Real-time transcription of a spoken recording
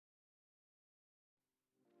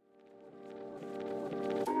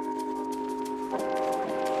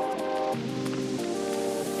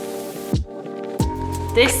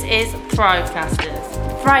This is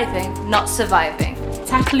ThriveCasters. Thriving, not surviving.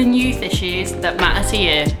 Tackling youth issues that matter to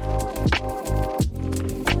you.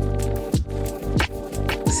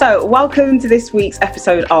 So, welcome to this week's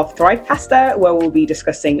episode of ThriveCaster, where we'll be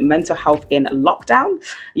discussing mental health in lockdown.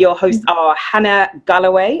 Your hosts are Hannah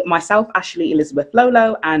Galloway, myself, Ashley Elizabeth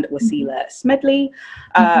Lolo, and Wasila Smedley.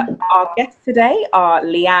 Our guests today are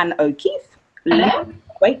Leanne O'Keeffe,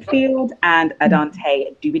 Wakefield, and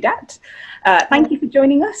Adante Dubidat. Thank you for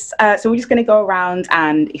joining us. So we're just going to go around,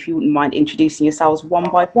 and if you wouldn't mind introducing yourselves one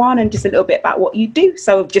by one and just a little bit about what you do.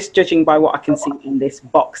 So just judging by what I can see in this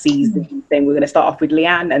boxy thing, we're going to start off with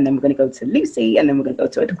Leanne, and then we're going to go to Lucy, and then we're going to go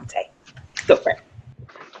to Adante. Go for it.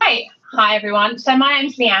 Hi everyone. So my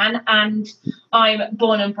name's Leanne, and I'm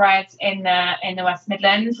born and bred in the West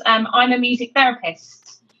Midlands. I'm a music therapist.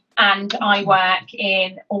 And I work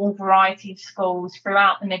in all variety of schools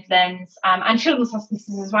throughout the Midlands and children's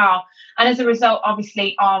hospices as well. And as a result,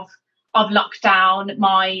 obviously, of lockdown,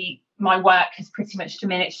 my work has pretty much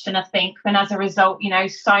diminished. And I think, and as a result,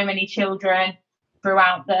 so many children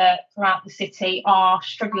throughout the city are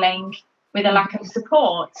struggling with a lack of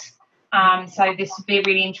support. So this would be a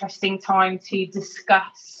really interesting time to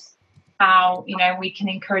discuss how we can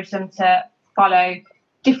encourage them to follow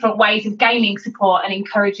different ways of gaining support and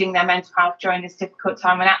encouraging their mental health during this difficult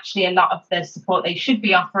time, when actually a lot of the support they should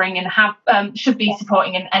be offering and should be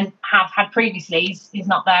supporting and have had previously is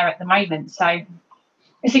not there at the moment. So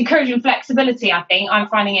it's encouraging flexibility. I think I'm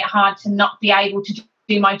finding it hard to not be able to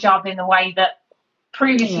do my job in the way that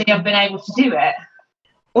previously I've been able to do it.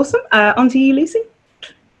 Awesome. On to you, Lucy.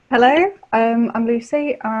 Hello, I'm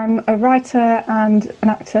Lucy. I'm a writer and an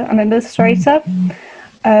actor and an illustrator.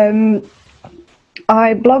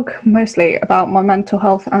 I blog mostly about my mental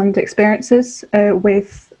health and experiences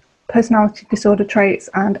with personality disorder traits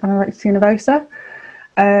and anorexia nervosa.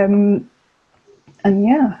 And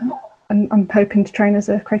I'm hoping to train as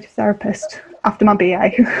a creative therapist after my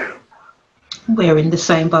BA. We're in the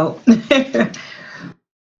same boat.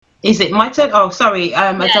 Is it my turn? Oh, sorry.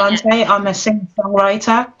 Adante, I'm a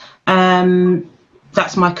singer-songwriter.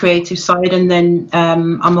 That's my creative side. And then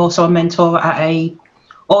I'm also a mentor at a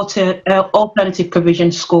alternative provision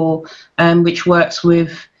school, which works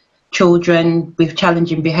with children with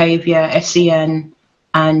challenging behaviour, SEN,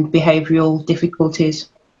 and behavioural difficulties.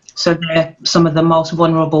 So they're some of the most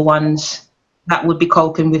vulnerable ones that would be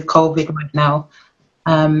coping with COVID right now.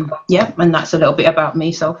 And that's a little bit about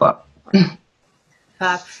me so far.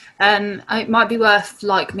 Fab. It might be worth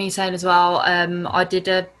me saying as well, I did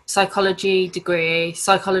a psychology degree,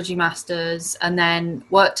 psychology masters, and then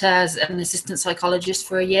worked as an assistant psychologist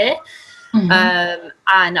for a year.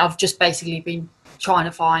 And I've just basically been trying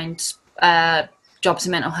to find jobs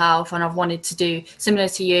in mental health, and I've wanted to do, similar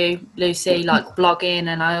to you, Lucy, blogging,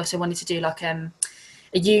 and I also wanted to do a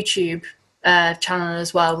YouTube channel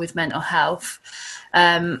as well with mental health.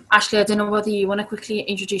 Ashley, I don't know whether you want to quickly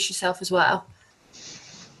introduce yourself as well.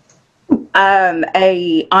 I'm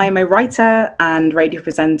a writer and radio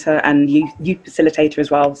presenter and youth facilitator as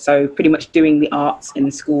well. So pretty much doing the arts in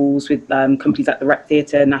schools with companies like the Rep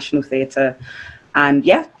Theatre, National Theatre. And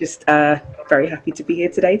just very happy to be here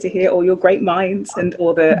today to hear all your great minds and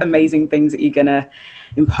all the amazing things that you're going to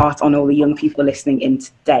impart on all the young people listening in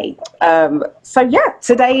today.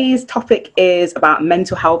 Today's topic is about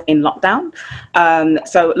mental health in lockdown.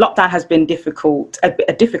 So lockdown has been a difficult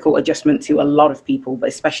adjustment to a lot of people, but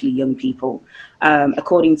especially young people.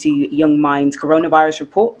 According to Young Minds coronavirus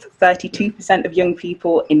report, 32% of young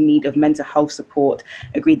people in need of mental health support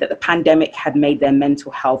agreed that the pandemic had made their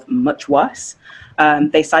mental health much worse.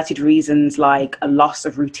 They cited reasons like a loss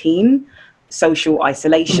of routine, social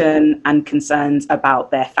isolation, and concerns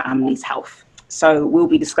about their family's health. So we'll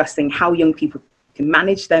be discussing how young people can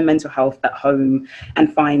manage their mental health at home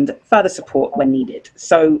and find further support when needed.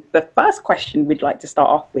 So the first question we'd like to start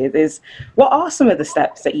off with is, what are some of the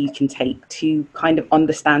steps that you can take to kind of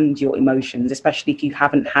understand your emotions, especially if you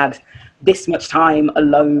haven't had this much time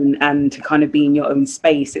alone and to kind of be in your own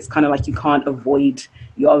space? It's kind of like you can't avoid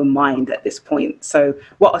your own mind at this point. So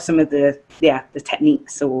what are some of the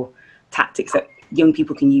techniques or tactics that young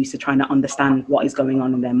people can use to try and understand what is going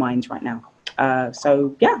on in their minds right now? I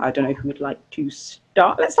don't know who would like to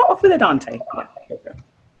start. Let's start off with Adante.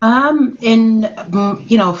 From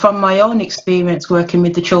my own experience working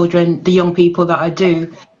with the young people that I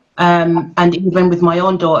do, and even with my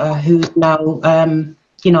own daughter, who's now,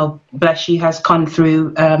 bless, she has gone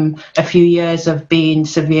through a few years of being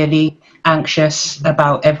severely anxious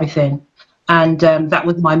about everything. And that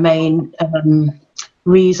was my main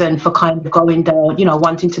reason for kind of going down,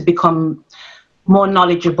 wanting to become more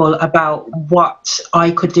knowledgeable about what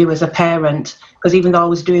I could do as a parent because even though I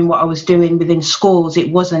was doing what I was doing within schools,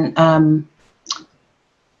 it wasn't, I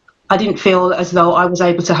didn't feel as though I was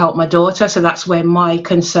able to help my daughter. So that's where my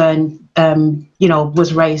concern,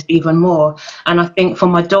 was raised even more. And I think for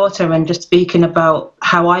my daughter, and just speaking about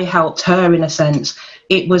how I helped her in a sense,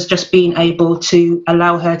 it was just being able to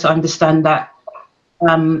allow her to understand that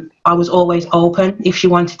I was always open if she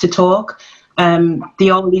wanted to talk.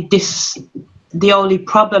 The only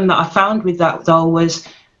problem that I found with that, though, was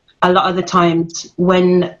a lot of the times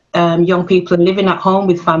when young people are living at home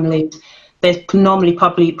with families, there's normally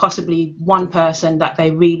possibly one person that they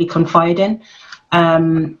really confide in,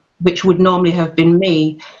 which would normally have been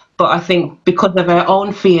me. But I think because of her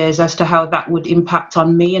own fears as to how that would impact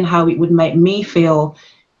on me and how it would make me feel,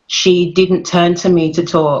 she didn't turn to me to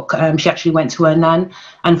talk. She actually went to her nan.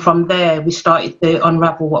 And from there, we started to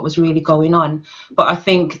unravel what was really going on. But I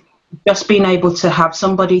think just being able to have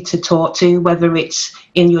somebody to talk to, whether it's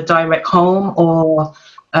in your direct home or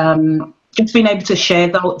just being able to share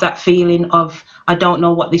that feeling of, I don't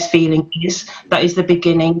know what this feeling is, that is the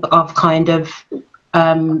beginning of kind of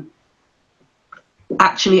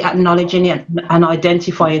actually acknowledging it and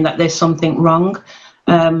identifying that there's something wrong.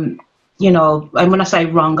 And when I say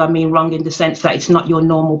wrong, I mean wrong in the sense that it's not your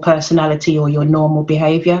normal personality or your normal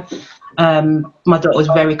behaviour. My daughter was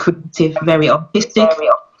very creative, very artistic.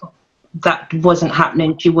 That wasn't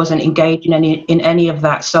happening. She wasn't engaging in any of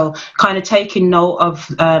that. So kind of taking note of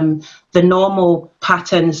the normal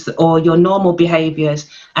patterns or your normal behaviours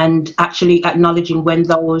and actually acknowledging when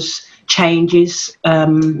those changes,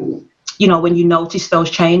 when you notice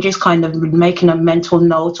those changes, kind of making a mental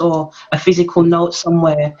note or a physical note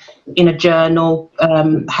somewhere in a journal,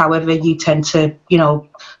 however you tend to,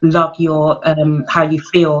 log your how you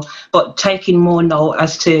feel, but taking more note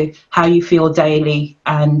as to how you feel daily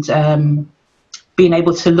and being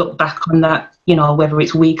able to look back on that, whether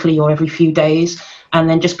it's weekly or every few days, and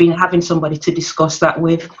then just having somebody to discuss that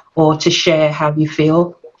with or to share how you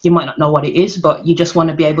feel. You might not know what it is, but you just want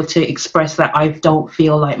to be able to express that I don't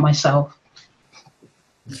feel like myself.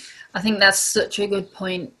 I think that's such a good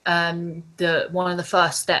point. That one of the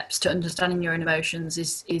first steps to understanding your own emotions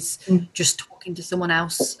is just talking to someone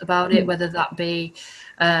else about it, whether that be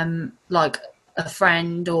like a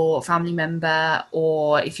friend or a family member,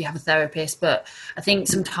 or if you have a therapist. But I think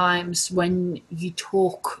sometimes when you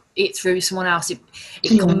talk it through with someone else, it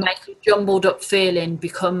can make a jumbled up feeling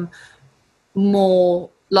become more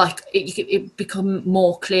like it become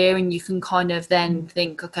more clear, and you can kind of then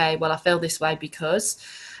think, okay, well, I feel this way because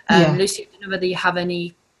Lucy, I don't know whether you have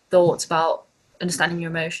any thoughts about understanding your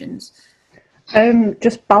emotions.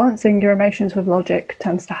 Just balancing your emotions with logic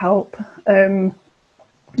tends to help. When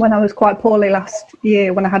I was quite poorly last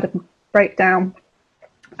year, when I had a breakdown,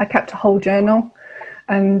 I kept a whole journal,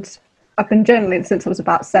 and I've been journaling since I was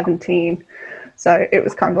about 17, so it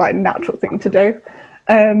was kind of like a natural thing to do.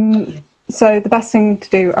 So the best thing to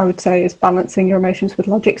do, I would say, is balancing your emotions with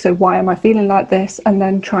logic. So why am I feeling like this? And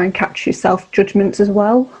then try and catch your self-judgments as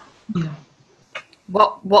well. Yeah.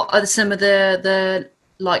 What are some of the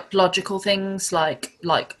like logical things? Like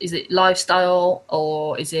is it lifestyle,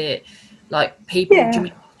 or is it like people? Do you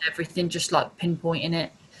mean everything, just like pinpointing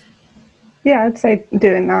it? Yeah, I'd say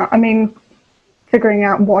doing that. I mean, figuring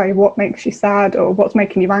out what makes you sad or what's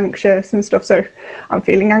making you anxious and stuff. So I'm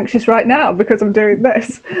feeling anxious right now because I'm doing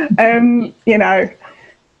this.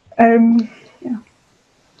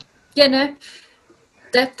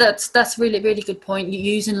 That's really, really good point. You're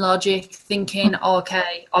using logic, thinking,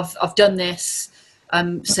 okay, I've done this,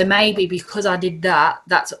 so maybe because I did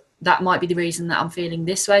that might be the reason that I'm feeling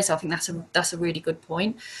this way. So I think that's a really good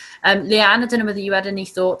point. Leanne, I don't know whether you had any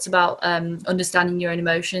thoughts about understanding your own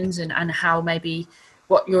emotions and how maybe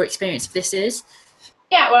what your experience of this is.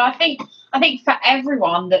 Yeah, well, I think for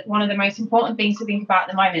everyone that one of the most important things to think about at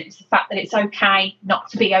the moment is the fact that it's okay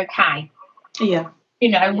not to be okay. Yeah.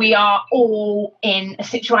 We are all in a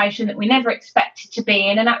situation that we never expected to be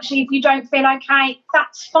in, and actually, if you don't feel okay,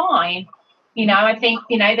 that's fine. I think,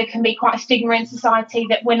 there can be quite a stigma in society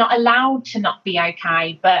that we're not allowed to not be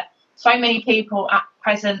okay, but so many people at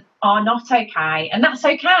present are not okay, and that's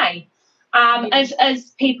okay.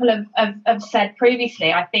 As people have said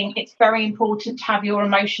previously, I think it's very important to have your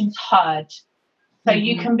emotions heard. So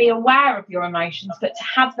you can be aware of your emotions, but to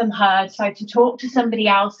have them heard, so to talk to somebody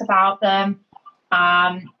else about them,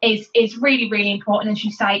 is really, really important. As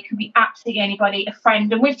you say, it could be absolutely anybody, a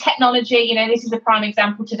friend. And with technology, this is a prime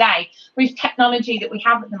example today. With technology that we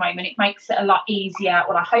have at the moment, it makes it a lot easier.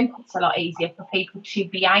 Well, I hope it's a lot easier for people to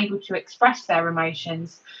be able to express their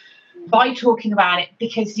emotions by talking about it,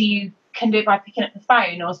 because you can do it by picking up the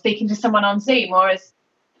phone or speaking to someone on Zoom, or as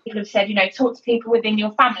people have said, talk to people within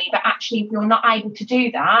your family, but actually if you're not able to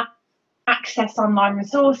do that, access online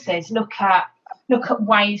resources, look at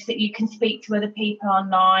ways that you can speak to other people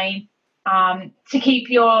online, to keep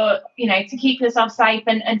yourself safe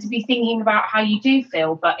and to be thinking about how you do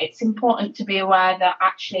feel. But it's important to be aware that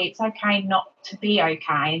actually it's okay not to be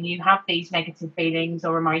okay, and you have these negative feelings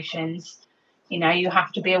or emotions. You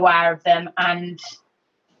have to be aware of them and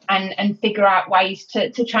figure out ways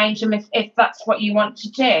to change them if that's what you want to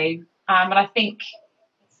do. But I think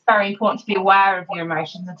it's very important to be aware of your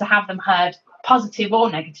emotions and to have them heard, positive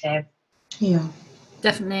or negative. Yeah,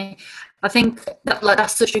 definitely. I think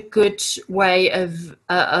that's such a good way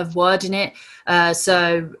of wording it.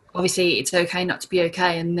 So obviously it's okay not to be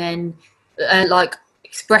okay, and then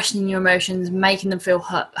expressing your emotions, making them feel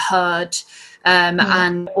heard,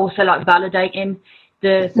 and also validating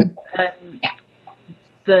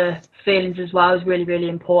the feelings as well is really, really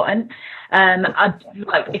important.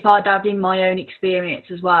 If I dive in my own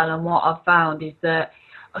experience as well, and what I've found is that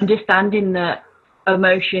understanding that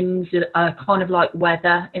emotions are kind of like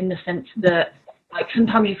weather, in the sense that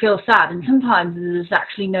sometimes you feel sad, and sometimes there's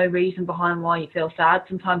actually no reason behind why you feel sad.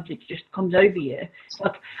 Sometimes it just comes over you,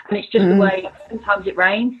 and it's just the way sometimes it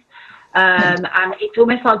rains, and it's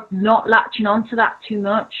almost like not latching onto that too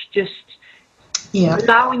much, just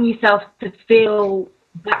allowing yourself to feel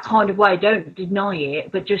that kind of way. Don't deny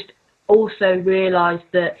it, but just also realize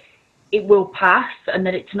that it will pass, and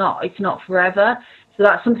that it's not forever. So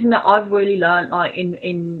that's something that I've really learned,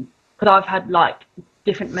 because I've had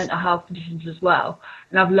different mental health conditions as well,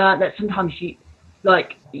 and I've learned that sometimes you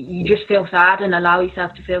just feel sad and allow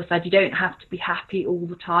yourself to feel sad. You don't have to be happy all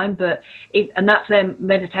the time, and that's where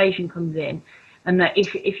meditation comes in. And that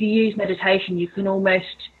if you use meditation, you can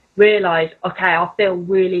almost realize, okay, I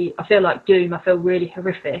feel like doom, I feel really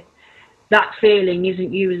horrific. That feeling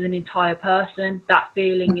isn't you as an entire person. That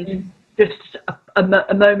feeling is just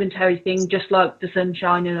a momentary thing, just like the sun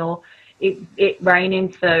shining or it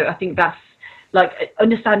raining. So I think that's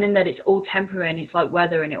understanding that it's all temporary and it's like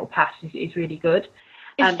weather and it will pass is really good.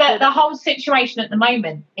 It's the whole situation at the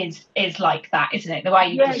moment is like that, isn't it? The way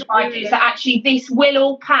you described it is that actually this will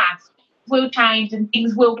all pass, will change, and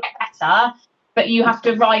things will get better, but you have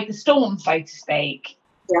to ride the storm, so to speak.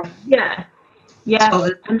 Yeah.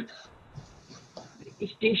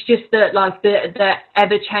 It's just that the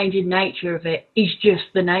ever-changing nature of it is just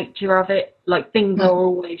the nature of it. Things are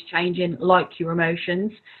always changing, like your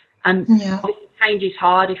emotions. And obviously change is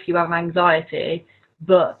hard if you have anxiety,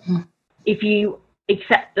 but if you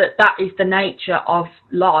accept that is the nature of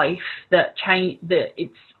life, that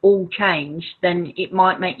it's all changed, then it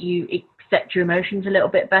might make you accept your emotions a little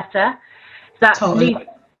bit better. So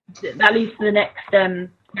that leads to the next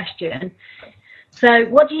question. So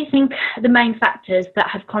what do you think are the main factors that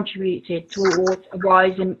have contributed towards a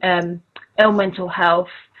rise in ill mental health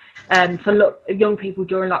for young people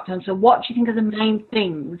during lockdown? So what do you think are the main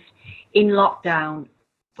things in lockdown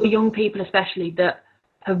for young people especially that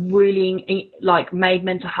have really made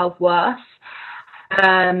mental health worse?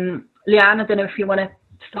 Leanne, I don't know if you want to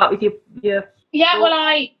start with your well,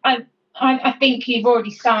 I think you've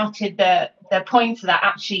already started the point of that.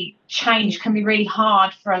 Actually, change can be really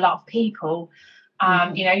hard for a lot of people.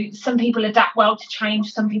 Some people adapt well to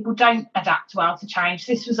change, some people don't adapt well to change.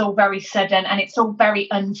 This was all very sudden and it's all very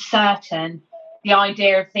uncertain. The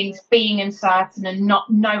idea of things being uncertain and not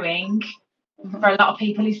knowing for a lot of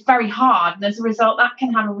people is very hard, and as a result that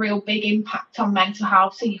can have a real big impact on mental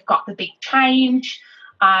health. So you've got the big change,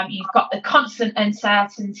 you've got the constant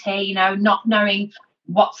uncertainty, not knowing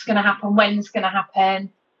what's going to happen, when's going to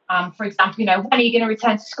happen. For example, when are you going to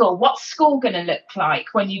return to school? What's school going to look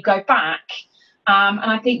like when you go back? And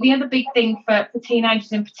I think the other big thing for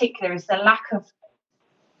teenagers in particular is the lack of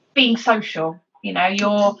being social.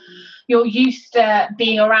 You're used to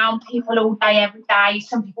being around people all day, every day.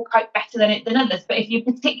 Some people cope better than others. But if you're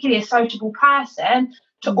particularly a sociable person,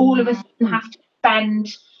 to all of us have to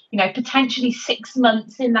spend, potentially 6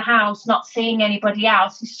 months in the house not seeing anybody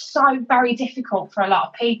else is so very difficult for a lot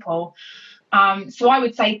of people. So I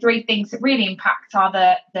would say 3 things that really impact are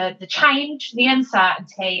the change, the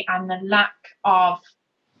uncertainty, and the lack of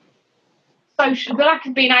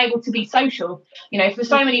being able to be social. For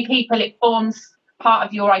so many people, it forms part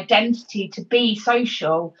of your identity to be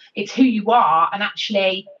social. It's who you are, and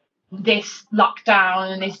actually this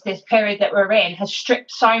lockdown and this period that we're in has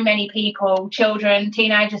stripped so many people, children,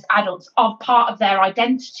 teenagers, adults, of part of their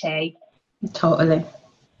identity. Totally.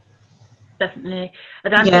 Definitely.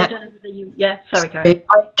 Adante, sorry, Karen.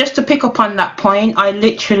 Just to pick up on that point, I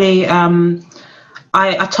literally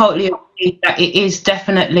I totally agree that it is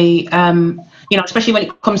definitely you know, especially when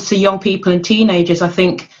it comes to young people and teenagers, I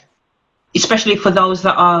think, especially for those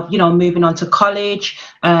that are, you know, moving on to college,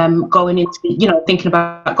 going into, you know, thinking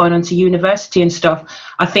about going on to university and stuff,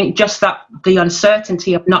 I think just that the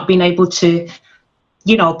uncertainty of not being able to,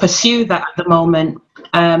 you know, pursue that at the moment.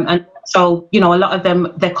 And so, you know, a lot of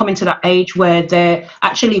them, they're coming to that age where they're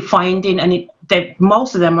actually finding, and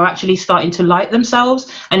most of them are actually starting to like themselves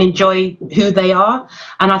and enjoy who they are.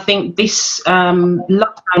 And I think this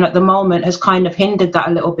lockdown at the moment has kind of hindered that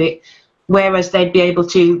a little bit. Whereas they'd be able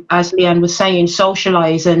to, as Leanne was saying,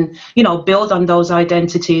 socialise and, you know, build on those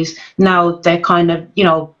identities. Now they're kind of, you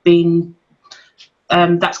know,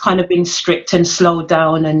 that's kind of been stripped and slowed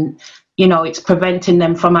down, and, you know, it's preventing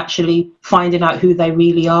them from actually finding out who they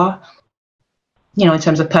really are, you know, in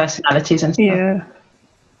terms of personalities and stuff. Yeah,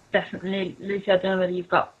 definitely. Lucy, I don't know whether you've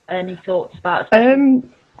got any thoughts about it.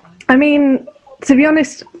 I mean, to be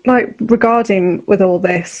honest, like, regarding with all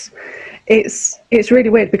this, it's really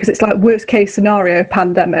weird because it's like worst case scenario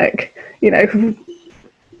pandemic, you know.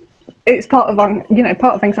 It's part of, you know,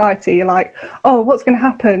 part of anxiety. You're like, oh, what's going to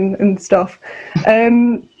happen and stuff,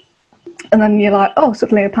 and then you're like, oh,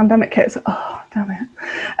 suddenly a pandemic hits. Oh, damn it.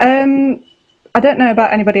 I don't know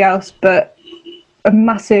about anybody else, but a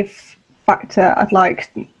massive factor I'd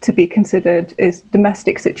like to be considered is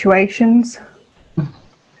domestic situations.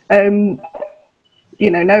 You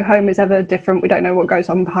know, no home is ever different. We don't know what goes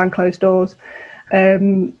on behind closed doors.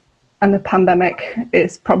 And the pandemic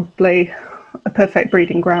is probably a perfect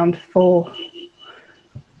breeding ground for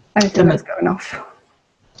anything that's going off.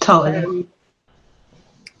 Totally.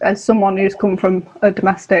 As someone who's come from a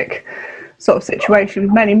domestic sort of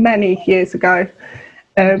situation many, many years ago,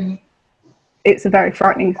 it's a very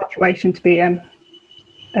frightening situation to be in.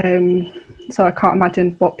 So I can't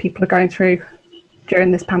imagine what people are going through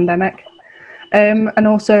during this pandemic. And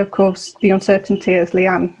also, of course, the uncertainty, as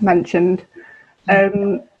Leanne mentioned.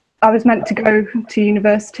 I was meant to go to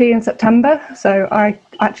university in September, so I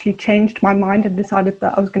actually changed my mind and decided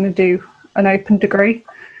that I was going to do an open degree,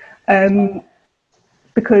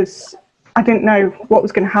 because I didn't know what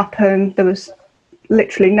was going to happen. There was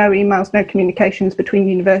literally no emails, no communications between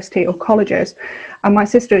university or colleges. And my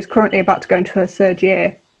sister is currently about to go into her third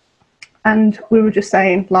year. And we were just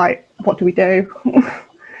saying, like, what do we do?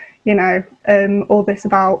 You know, all this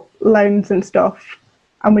about loans and stuff,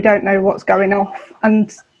 and we don't know what's going off,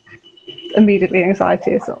 and immediately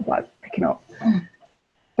anxiety is sort of like picking up.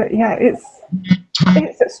 But yeah,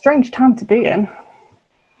 it's a strange time to be in.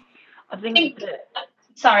 I think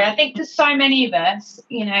there's so many of us,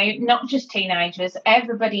 you know, not just teenagers,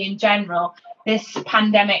 everybody in general, this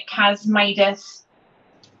pandemic has made us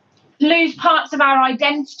lose parts of our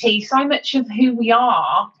identity, so much of who we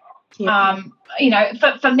are. Yeah. You know,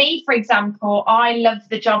 for me, for example, I love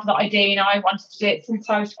the job that I do, and I wanted to do it since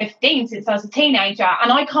I was 15, since I was a teenager, and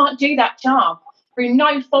I can't do that job through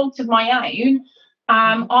no fault of my own.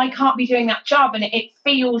 I can't be doing that job, and it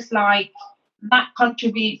feels like that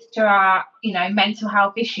contributes to our, you know, mental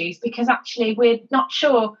health issues, because actually we're not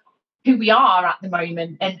sure who we are at the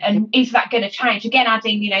moment, and is that going to change? Again,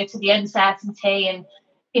 adding, you know, to the uncertainty, and,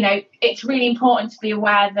 you know, it's really important to be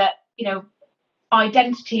aware that, you know,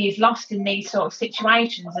 identity is lost in these sort of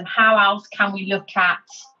situations, and how else can we look at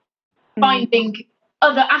finding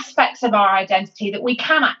other aspects of our identity that we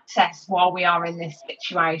can access while we are in this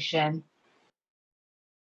situation.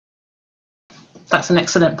 That's an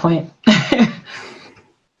excellent point.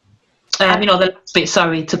 You know, the last bit,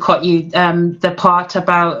 sorry to cut you, the part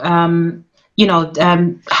about you know,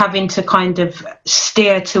 having to kind of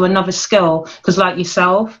steer to another skill, because like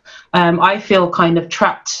yourself, I feel kind of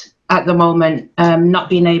trapped at the moment, not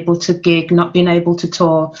being able to gig, not being able to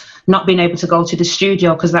tour, not being able to go to the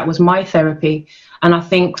studio, because that was my therapy. And I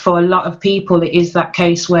think for a lot of people, it is that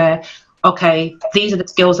case where, okay, these are the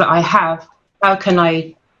skills that I have. How can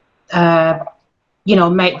I, you know,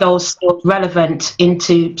 make those skills relevant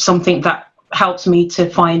into something that helps me to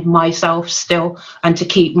find myself still and to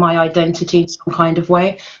keep my identity in some kind of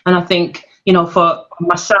way? And I think, you know, for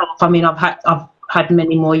myself, I mean, I've had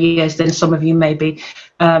many more years than some of you maybe,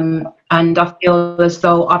 and I feel as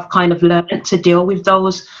though I've kind of learned to deal with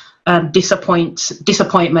those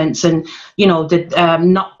disappointments, and, you know, the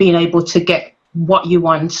not being able to get what you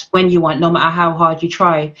want when you want, no matter how hard you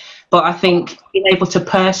try. But I think being able to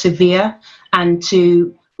persevere and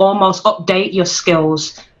to almost update your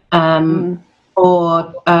skills,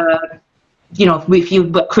 or you know, if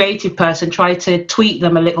you're a creative person, try to tweak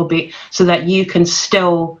them a little bit so that you can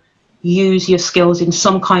still use your skills in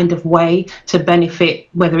some kind of way to benefit,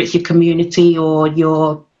 whether it's your community or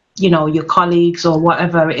your, you know, your colleagues or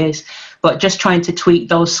whatever it is. But just trying to tweak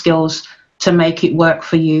those skills to make it work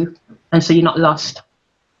for you. and so you're not lost.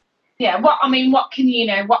 Yeah, what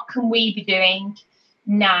can we be doing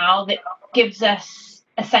now that gives us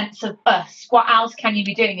a sense of us? What else can you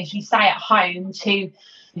be doing, as you say, at home to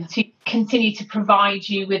continue to provide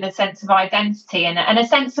you with a sense of identity and a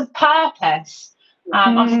sense of purpose?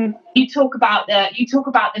 You talk about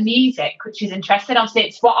the music, which is interesting. Obviously,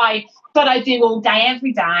 it's what I do all day,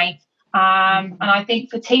 every day. And I think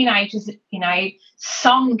for teenagers,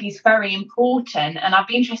 song is very important. And I'd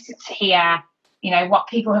be interested to hear, what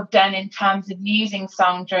people have done in terms of using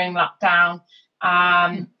song during lockdown,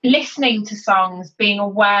 listening to songs, being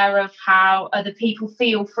aware of how other people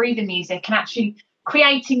feel through the music, and actually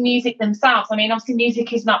creating music themselves. I mean, obviously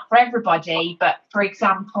music is not for everybody, but for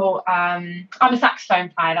example, I'm a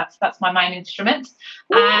saxophone player. That's my main instrument.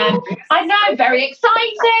 I know, very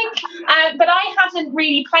exciting, but I hadn't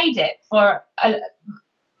really played it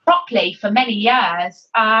properly for many years.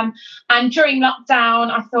 And during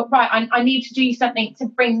lockdown, I thought, right, I need to do something to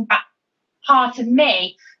bring back part of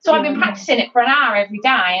me. So I've been practicing it for an hour every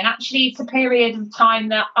day, and actually it's a period of time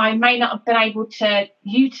that I may not have been able to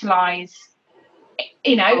utilise,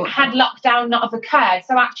 had lockdown not have occurred.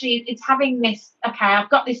 So actually it's having this, okay, I've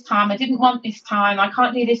got this time, I didn't want this time, I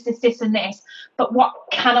can't do this and this, but what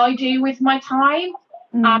can I do with my time?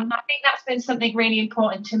 I think that's been something really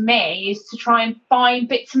important to me, is to try and find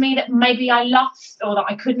bits of me that maybe I lost or that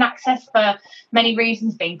I couldn't access for many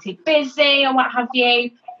reasons, being too busy or what have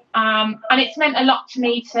you. And it's meant a lot to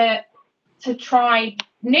me to try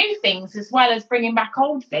new things as well as bringing back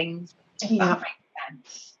old things, if that makes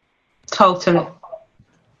sense. Totally.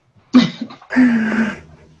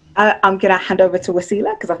 I'm going to hand over to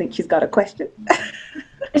Wasila because I think she's got a question.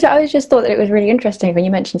 So I just thought that it was really interesting when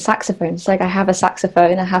you mentioned saxophones. Like, I have a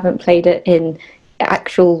saxophone. I haven't played it in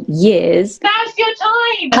actual years. Now's your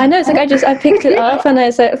time. I know. It's like I picked it up and I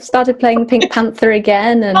started playing Pink Panther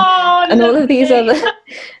again and all of these other.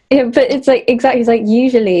 Yeah, but it's like exactly. It's like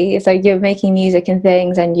usually it's like you're making music and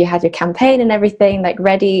things, and you had your campaign and everything like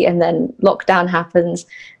ready, and then lockdown happens, and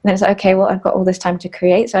then it's like, okay, well, I've got all this time to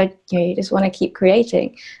create, so you just want to keep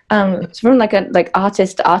creating. It's from like a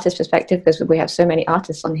artist to artist perspective, because we have so many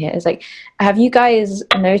artists on here. It's like, have you guys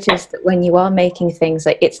noticed that when you are making things,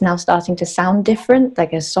 like it's now starting to sound different,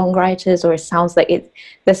 like as songwriters, or it sounds like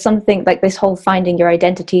there's something like this whole finding your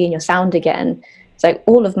identity and your sound again. It's like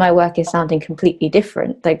all of my work is sounding completely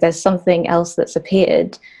different. Like there's something else that's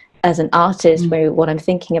appeared as an artist, where what I'm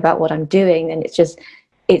thinking about, what I'm doing, and it's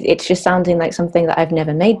just sounding like something that I've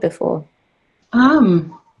never made before.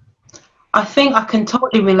 I think I can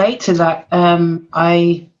totally relate to that.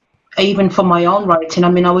 I even for my own writing,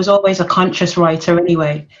 I mean, I was always a conscious writer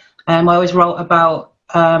anyway. I always wrote about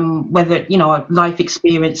whether life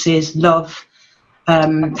experiences, love,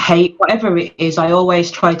 hate, whatever it is. I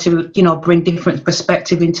always try to bring different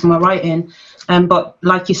perspective into my writing, but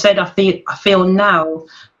like you said, I feel now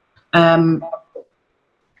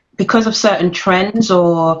because of certain trends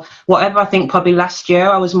or whatever, I think probably last year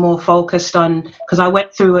I was more focused on, because I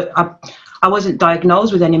went through it. I wasn't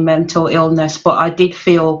diagnosed with any mental illness, but I did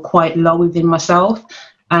feel quite low within myself.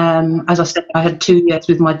 As I said, I had 2 years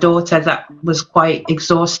with my daughter. That was quite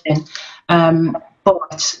exhausting,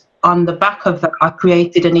 but on the back of that, I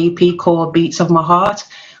created an EP called Beats of My Heart,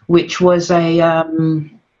 which was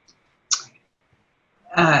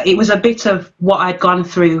it was a bit of what I'd gone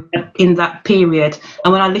through in that period.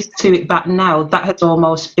 And when I listen to it back now, that has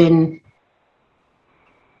almost been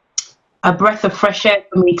a breath of fresh air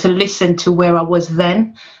for me to listen to where I was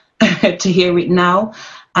then, to hear it now,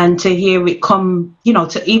 and to hear it come,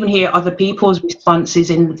 to even hear other people's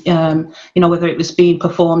responses in, whether it was being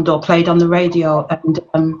performed or played on the radio.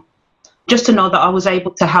 And just to know that I was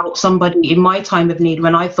able to help somebody in my time of need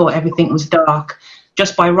when I thought everything was dark,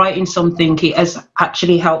 just by writing something, it has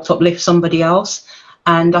actually helped uplift somebody else.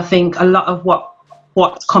 And I think a lot of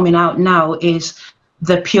what's coming out now is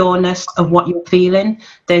the pureness of what you're feeling.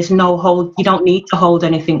 There's no hold, you don't need to hold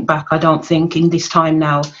anything back, I don't think, in this time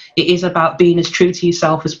now. It is about being as true to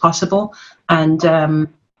yourself as possible. And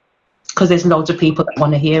because there's loads of people that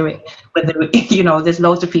want to hear it, there's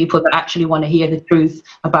loads of people that actually want to hear the truth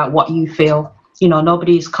about what you feel.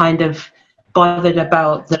 Nobody's kind of bothered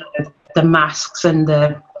about the masks and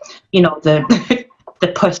the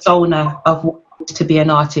persona of what it is to be an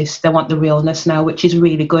artist. They want the realness now, which is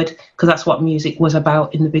really good, because that's what music was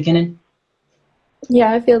about in the beginning.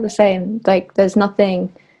 Yeah, I feel the same. Like there's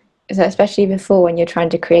nothing, especially before when you're trying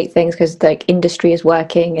to create things, because like industry is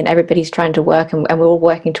working and everybody's trying to work, and we're all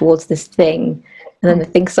working towards this thing, and then the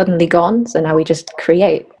thing's suddenly gone, so now we just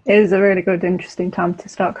create. It is a really good, interesting time to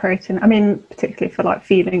start creating. I mean, particularly for like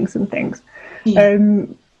feelings and things. Yeah.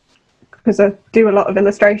 because I do a lot of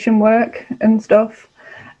illustration work and stuff,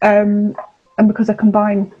 and because I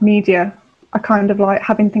combine media, I kind of like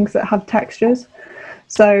having things that have textures.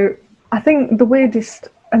 So I think the weirdest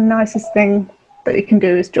and nicest thing that you can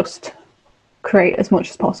do is just create as much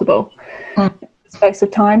as possible in the space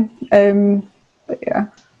of time. But yeah,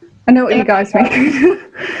 I know what you guys mean.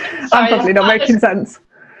 I'm probably not making sense.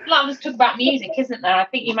 Like, let's talk about music, isn't there? I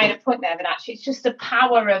think you made a point there that actually it's just the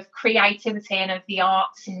power of creativity and of the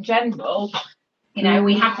arts in general. You know,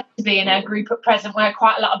 we happen to be in a group at present where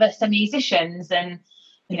quite a lot of us are musicians, and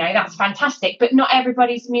you know, that's fantastic. But not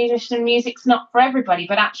everybody's a musician, and music's not for everybody.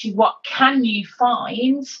 But actually, what can you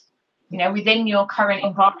find, you know, within your current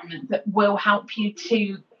environment that will help you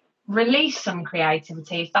to release some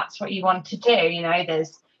creativity if that's what you want to do? You know,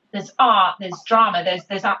 there's art, there's drama,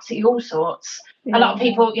 there's absolutely all sorts. A lot of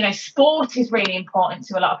people, you know, sport is really important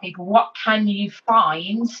to a lot of people. What can you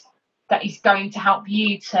find that is going to help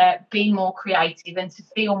you to be more creative and to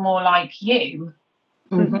feel more like you?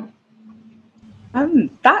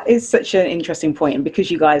 That is such an interesting point, and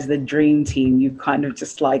because you guys are the dream team, you've kind of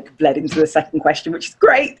just like bled into the second question, which is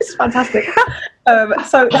great. It's fantastic.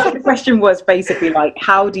 So the second question was basically like,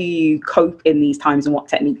 how do you cope in these times, and what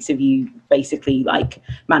techniques have you basically like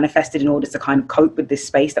manifested in order to kind of cope with this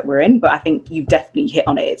space that we're in? But I think you've definitely hit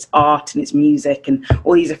on it. It's art and it's music and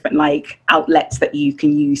all these different like outlets that you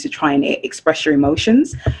can use to try and express your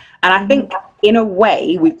emotions. And I think in a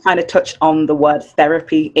way, we've kind of touched on the word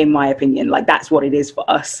therapy, in my opinion, like that's what it is for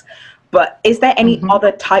us. But is there any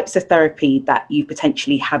other types of therapy that you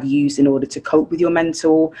potentially have used in order to cope with your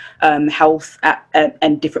mental health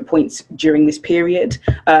at different points during this period?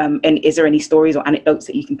 And is there any stories or anecdotes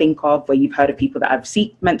that you can think of where you've heard of people that have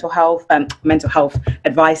sought mental health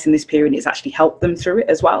advice in this period and it's actually helped them through it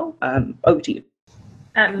as well? Over to you.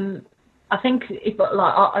 I think if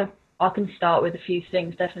like I can start with a few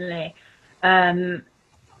things, definitely.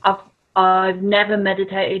 I've never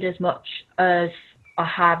meditated as much as I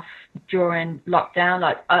have during lockdown.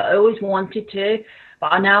 Like I always wanted to,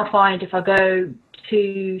 but I now find if I go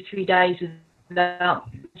 2-3 days without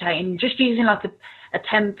meditating, just using like a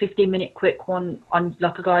 10-15 minute quick one on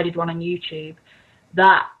like a guided one on YouTube,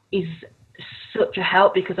 that is such a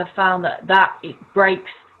help, because I found that it breaks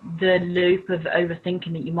the loop of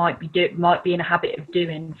overthinking that you might be in a habit of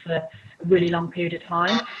doing for a really long period of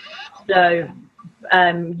time. So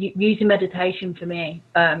using meditation for me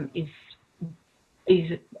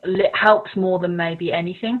helps more than maybe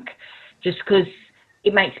anything, just because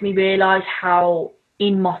it makes me realize how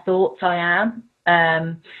in my thoughts I am.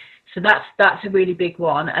 So that's a really big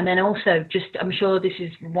one. And then also, just I'm sure this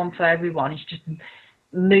is one for everyone, it's just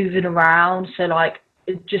moving around. So like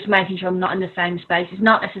just making sure I'm not in the same space. It's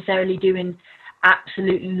not necessarily doing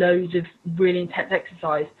absolutely loads of really intense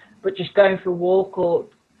exercise, but just going for a walk or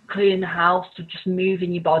cleaning the house, to just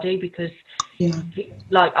moving your body, because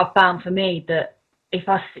like I've found for me that if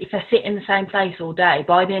I sit in the same place all day,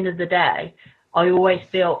 by the end of the day I always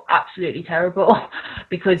feel absolutely terrible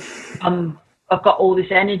because I've got all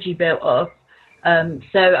this energy built up.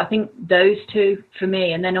 So I think those two for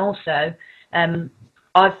me. And then also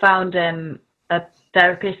I've found a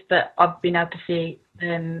therapist that I've been able to see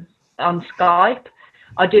on Skype.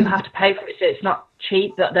 I do have to pay for it, so it's not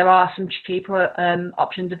cheap, but there are some cheaper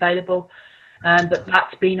options available. But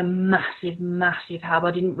that's been a massive help.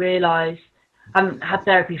 I didn't realise, I haven't had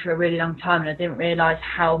therapy for a really long time, and I didn't realise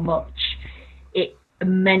how much it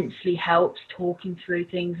immensely helps talking through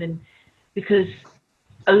things. And because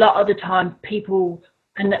a lot of the time people,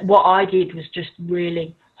 and what I did was just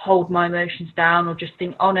really hold my emotions down, or just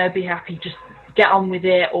think, oh no, be happy, just get on with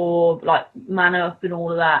it, or like man up and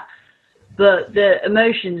all of that. But the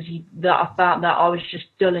emotions that I found that I was just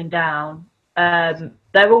dulling down,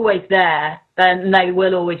 they're always there, and they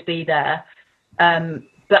will always be there.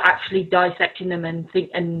 But actually dissecting them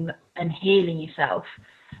and healing yourself,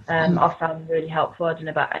 I found really helpful. I don't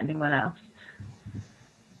know about anyone else.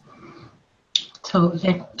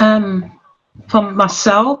 Totally. For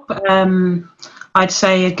myself, I'd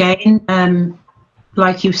say again,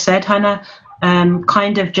 like you said, Hannah,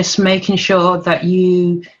 kind of just making sure that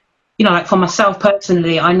you know, like for myself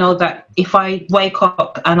personally, I know that if I wake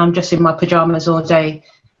up and I'm just in my pajamas all day,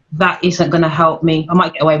 that isn't going to help me. I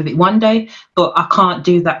might get away with it one day, but I can't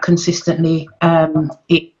do that consistently.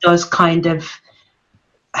 It does kind of,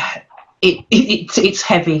 it's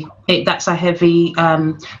heavy. That's a heavy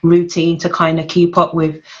routine to kind of keep up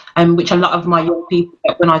with, which a lot of my young people,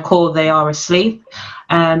 when I call, they are asleep.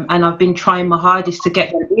 And I've been trying my hardest to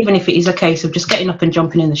get them, even if it is a case of just getting up and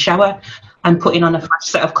jumping in the shower and putting on a fresh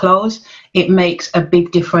set of clothes. It makes a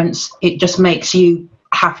big difference. It just makes you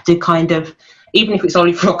have to kind of even if it's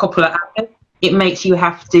only for a couple of hours, it makes you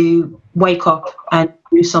have to wake up and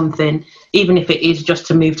do something, even if it is just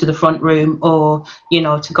to move to the front room or,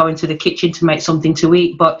 to go into the kitchen to make something to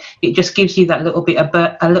eat. But it just gives you that little bit of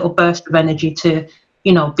a little burst of energy to,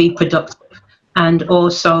 be productive, and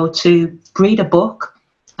also to read a book.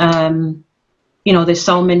 There's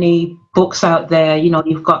so many books out there.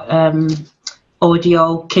 You've got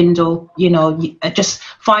audio, Kindle. Just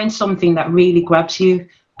find something that really grabs you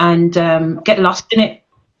and get lost in it.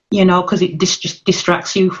 Because it just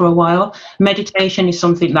distracts you for a while. Meditation is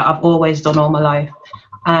something that I've always done all my life.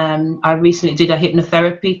 I recently did a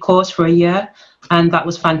hypnotherapy course for a year, and that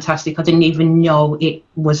was fantastic. I didn't even know it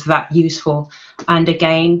was that useful. And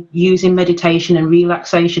again, using meditation and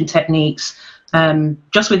relaxation techniques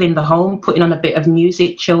just within the home, putting on a bit of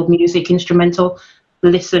music, chilled music, instrumental,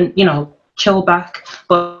 listen, chill back,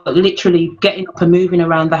 but literally getting up and moving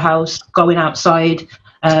around the house, going outside,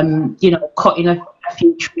 cutting a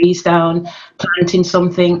few trees down, planting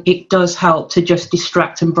something, it does help to just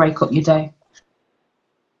distract and break up your day.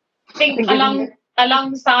 I think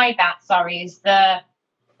alongside that, is the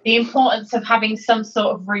importance of having some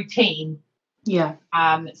sort of routine. Yeah.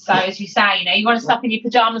 So as you say, you want to stop in your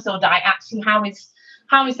pajamas all day. Actually, how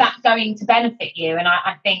is that going to benefit you? And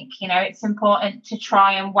I think, it's important to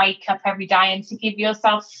try and wake up every day and to give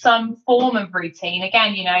yourself some form of routine.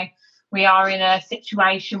 Again, we are in a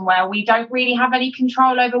situation where we don't really have any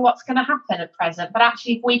control over what's going to happen at present. But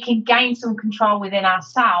actually, if we can gain some control within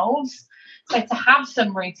ourselves, so to have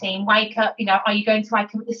some routine, wake up, are you going to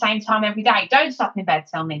wake up at the same time every day? Don't stop in bed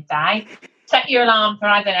till midday. Set your alarm for,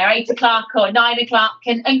 8 o'clock or 9 o'clock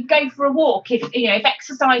and go for a walk. If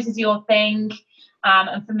exercise is your thing.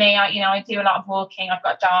 And for me, I do a lot of walking. I've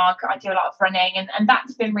got a dog. I do a lot of running, and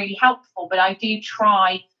that's been really helpful. But I do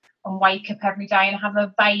try and wake up every day and have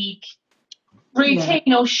a vague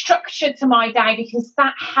routine or structure to my day, because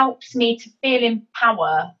that helps me to feel in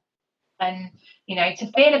power and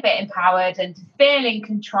to feel a bit empowered and to feel in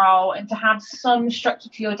control, and to have some structure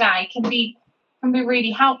to your day can be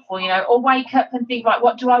really helpful, or wake up and think, right,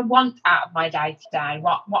 what do I want out of my day today?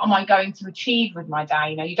 What am I going to achieve with my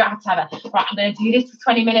day? You don't have to have I'm going to do this for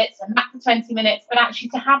 20 minutes and that for 20 minutes, but actually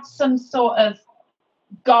to have some sort of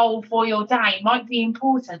goal for your day might be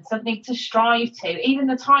important, something to strive to, even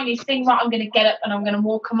the tiniest thing. Right, I'm going to get up and I'm going to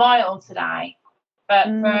walk a mile today. But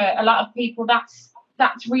for a lot of people, that's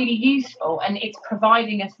really useful, and it's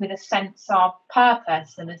providing us with a sense of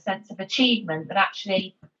purpose and a sense of achievement that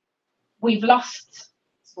actually we've lost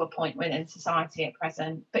to a point within society at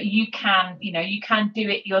present. But you can do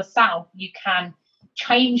it yourself. You can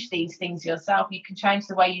change these things yourself. You can change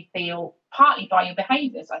the way you feel, partly by your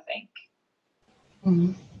behaviours, I think.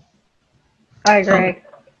 Mm-hmm. I agree.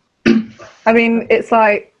 I mean, it's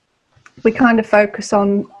like we kind of focus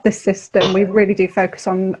on this system. We really do focus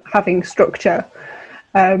on having structure.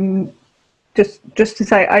 Just to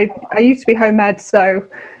say, I used to be home ed, so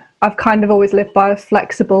I've kind of always lived by a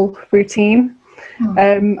flexible routine.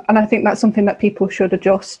 And I think that's something that people should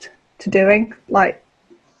adjust to doing. Like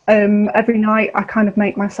every night I kind of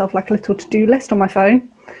make myself like a little to-do list on my phone.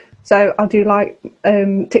 So I'll do like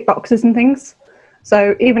tick boxes and things.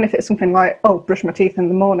 So even if it's something like, brush my teeth in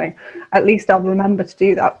the morning, at least I'll remember to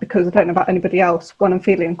do that, because I don't know about anybody else. When I'm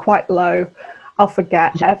feeling quite low, I'll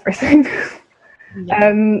forget everything.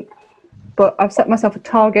 But I've set myself a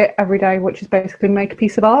target every day, which is basically make a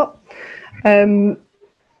piece of art. And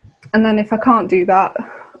then if I can't do that,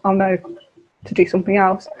 I'll know to do something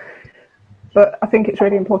else. But I think it's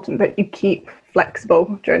really important that you keep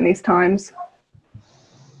flexible during these times.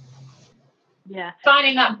 Yeah,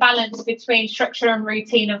 finding that balance between structure and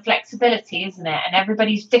routine and flexibility, isn't it? And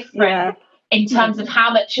everybody's different in terms of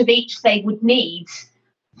how much of each they would need.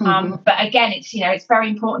 But again, it's very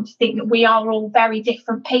important to think that we are all very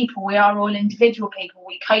different people. We are all individual people.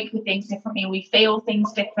 We cope with things differently. We feel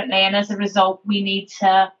things differently. And as a result, we need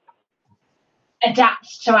to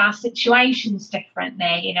adapt to our situations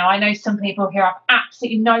differently. I know some people who have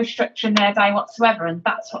absolutely no structure in their day whatsoever, and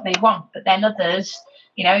that's what they want. But then others,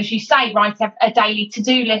 as you say, write a daily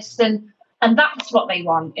to-do list, and that's what they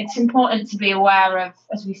want. It's important to be aware of,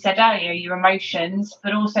 as we said earlier, your emotions,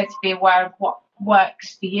 but also to be aware of what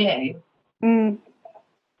works for you. I mean,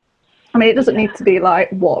 it doesn't need to be like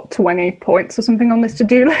 20 points or something on this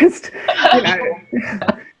to-do list.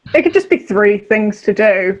 It could just be 3 things to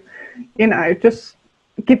do. Just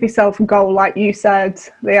give yourself a goal, like you said,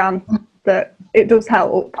 Leanne, that it does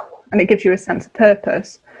help and it gives you a sense of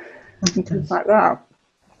purpose and things like that.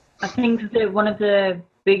 I think that one of the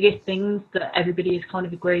biggest things that everybody has kind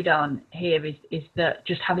of agreed on here is that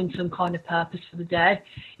just having some kind of purpose for the day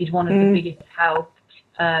is one of the biggest helps.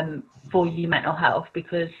 for your mental health.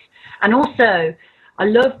 And also I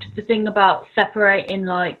loved the thing about separating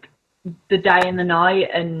like the day and the night,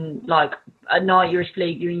 and like at night you're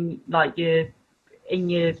asleep, you're in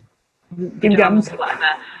your pajamas or whatever,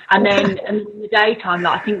 and then in the daytime,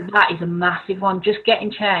 like I think that is a massive one, just getting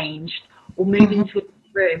changed or moving to a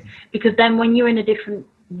room, because then when you're in a different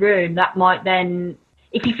room, that might then,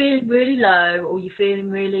 if you're feeling really low or you're feeling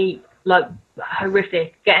really like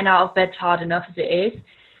horrific, getting out of bed's hard enough as it is,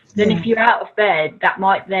 then if you're out of bed, that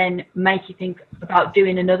might then make you think about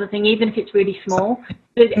doing another thing, even if it's really small.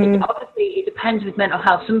 Obviously it depends with mental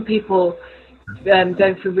health. Some people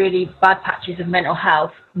going through really bad patches of mental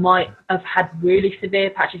health might have had really severe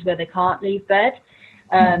patches where they can't leave bed.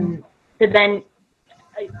 So then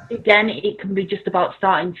again, it can be just about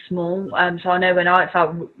starting small. So I know when I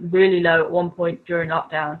felt really low at one point during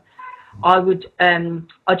lockdown, I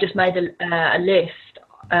just made a list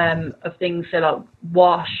of things, so like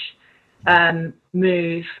wash,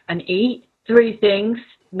 move, and eat. 3 things.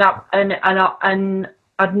 And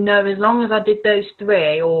I'd know as long as I did those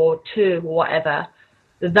 3 or 2 or whatever,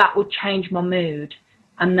 that would change my mood,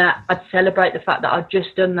 and that I'd celebrate the fact that I'd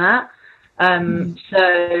just done that.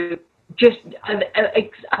 So just,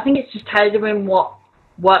 I think it's just tailoring what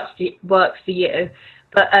works for you.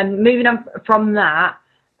 But moving on from that,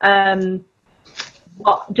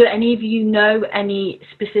 do any of you know any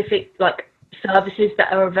specific like services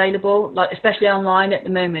that are available, like especially online at the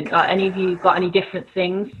moment? Like, any of you got any different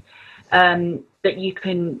things that you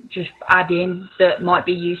can just add in that might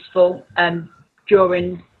be useful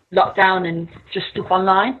during lockdown and just stuff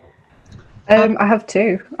online? I have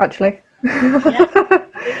 2 actually.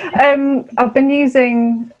 I've been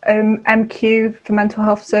using MQ for mental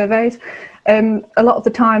health surveys. A lot of the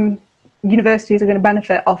time universities are going to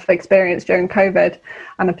benefit off experience during COVID,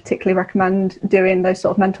 and I particularly recommend doing those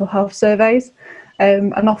sort of mental health surveys,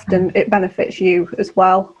 and often it benefits you as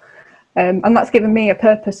well. And that's given me a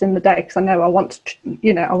purpose in the day, because I know I want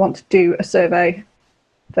to do a survey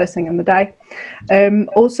first thing in the day.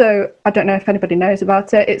 Also, I don't know if anybody knows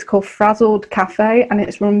about it. It's called Frazzled Cafe, and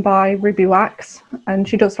it's run by Ruby Wax, and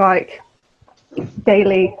she does like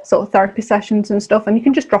daily sort of therapy sessions and stuff, and you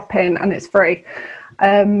can just drop in and it's free.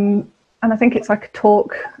 And I think it's like a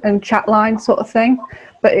talk and chat line sort of thing,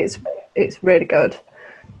 but it's really good.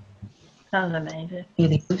 Sounds amazing.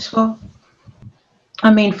 Really useful.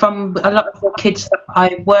 I mean, from a lot of the kids that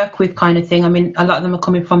I work with kind of thing, I mean, a lot of them are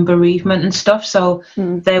coming from bereavement and stuff. So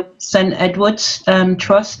they St. Edward's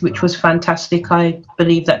Trust, which was fantastic. I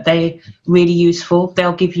believe that they're really useful.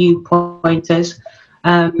 They'll give you pointers.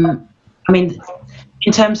 I mean,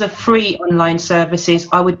 in terms of free online services,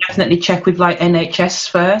 I would definitely check with like NHS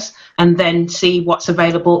first and then see what's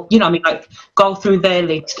available. You know what I mean? Like go through their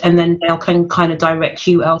list and then they'll can kind of direct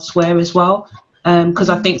you elsewhere as well. Because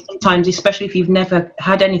I think sometimes, especially if you've never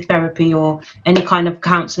had any therapy or any kind of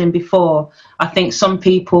counselling before, I think some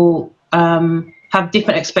people have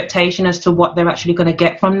different expectation as to what they're actually going to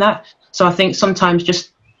get from that. So I think sometimes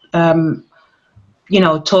just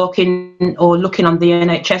talking or looking on the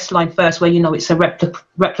NHS line first, where it's a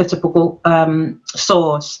reputable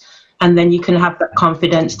source, and then you can have that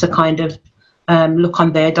confidence to kind of look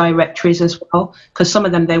on their directories as well, because some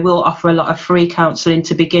of them, they will offer a lot of free counselling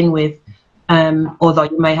to begin with, although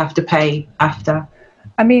you may have to pay after.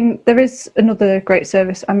 I mean, there is another great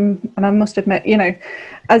service, and I must admit,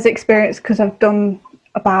 as experienced, because I've done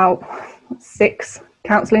about 6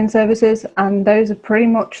 counselling services, and those are pretty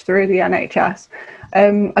much through the NHS.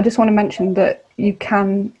 I just want to mention that you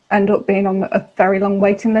can end up being on a very long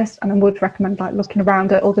waiting list, and I would recommend looking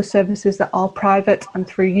around at other services that are private and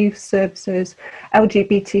through youth services,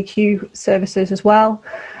 LGBTQ services as well,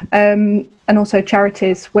 and also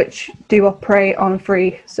charities which do operate on a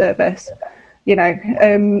free service.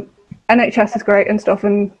 NHS is great and stuff,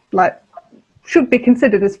 and should be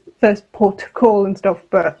considered as first port of call and stuff,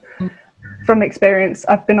 but from experience,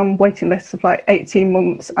 I've been on waiting lists of 18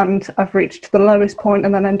 months, and I've reached the lowest point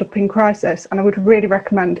and then end up in crisis. And I would really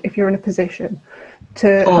recommend, if you're in a position,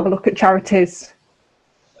 to have a look at charities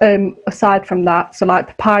aside from that. So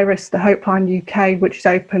Papyrus, the Hopeline UK, which is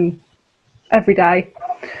open every day,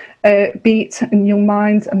 Beat and Young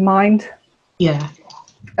Minds and Mind. Yeah.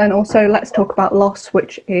 And also Let's Talk About Loss,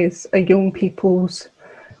 which is a young people's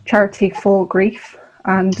charity for grief,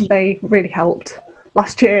 and they really helped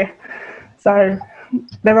last year. So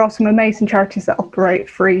there are some amazing charities that operate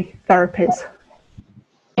free therapies.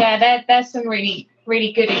 Yeah, there's some really,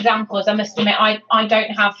 really good examples. I must admit, I don't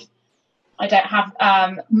have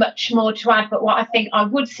much more to add, but what I think I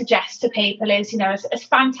would suggest to people is, as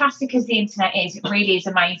fantastic as the internet is, it really is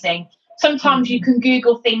amazing. Sometimes you can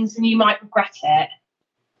Google things and you might regret it.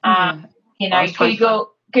 You know,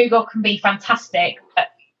 Google can be fantastic, but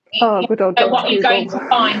good old what you're going to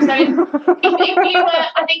find. So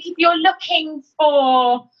if you're looking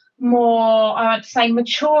for more, I would say,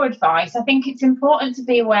 mature advice, I think it's important to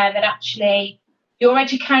be aware that actually your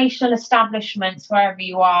educational establishments, wherever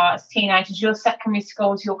you are as teenagers, your secondary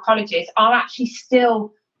schools, your colleges, are actually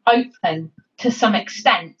still open to some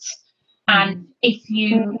extent. And if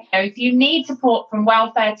you need support from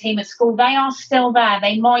welfare team at school, they are still there.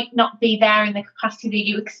 They might not be there in the capacity that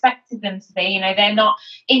you expected them to be. You know, they're not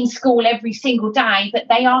in school every single day, but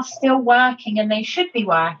they are still working, and they should be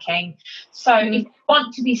working. So if you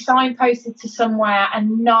want to be signposted to somewhere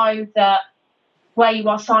and know that where you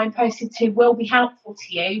are signposted to will be helpful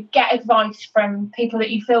to you, get advice from people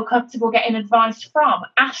that you feel comfortable getting advice from.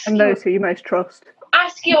 And those who you most trust.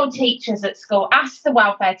 Ask your teachers at school, ask the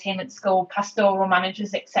welfare team at school, pastoral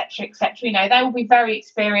managers, etc., etc. You know, they will be very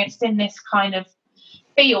experienced in this kind of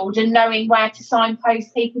field and knowing where to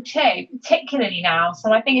signpost people to, particularly now.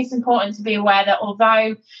 So I think it's important to be aware that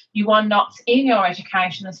although you are not in your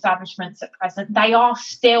education establishments at present, they are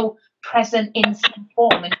still present in some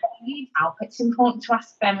form, and if you need help, it's important to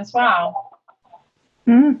ask them as well.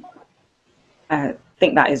 I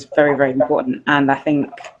think that is very, very important, and I think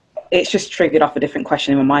it's just triggered off a different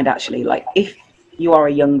question in my mind, actually. Like, if you are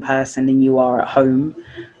a young person and you are at home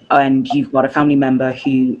and you've got a family member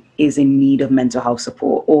who is in need of mental health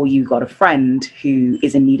support, or you've got a friend who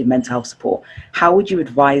is in need of mental health support, how would you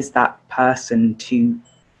advise that person to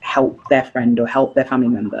help their friend or help their family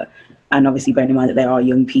member? And obviously bearing in mind that they are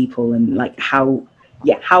young people, and like how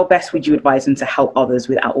best would you advise them to help others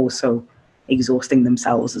without also exhausting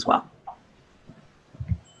themselves as well?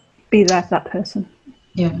 Be there for that person.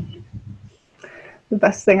 Yeah. The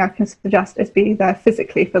best thing I can suggest is be there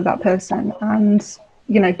physically for that person, and,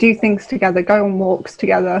 you know, do things together, go on walks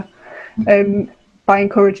together, by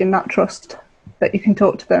encouraging that trust that you can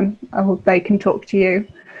talk to them or they can talk to you.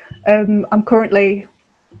 I'm currently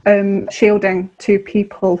shielding 2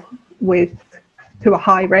 people who are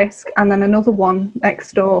high risk, and then another one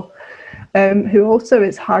next door who also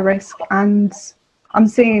is high risk, and I'm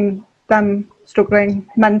seeing them struggling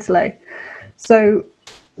mentally. So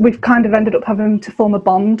we've kind of ended up having to form a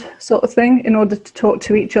bond sort of thing in order to talk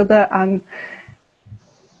to each other. And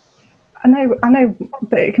I know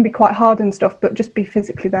that it can be quite hard and stuff, but just be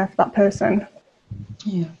physically there for that person.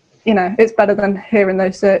 Yeah. You know, it's better than hearing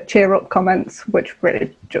those cheer up comments, which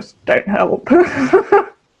really just don't help.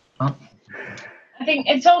 I think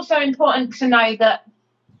it's also important to know that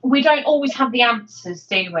we don't always have the answers,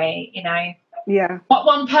 do we? You know, yeah. What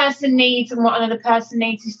one person needs and what another person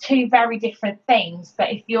needs is 2 very different things.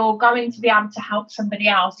 But if you're going to be able to help somebody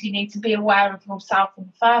else, you need to be aware of yourself in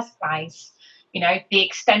the first place. You know, the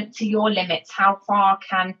extent to your limits, how far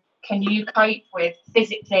can you cope with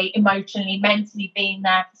physically, emotionally, mentally being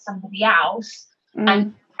there for somebody else,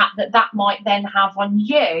 and that might then have on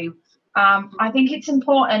you. I think it's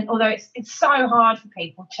important, although it's so hard for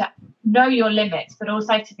people to know your limits, but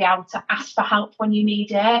also to be able to ask for help when you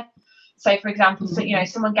need it. So, for example,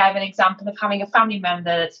 someone gave an example of having a family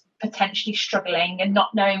member that's potentially struggling and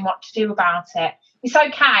not knowing what to do about it. It's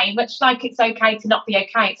okay, much like it's okay to not be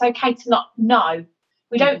okay. It's okay to not know.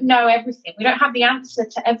 We don't know everything. We don't have the answer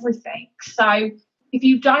to everything. So if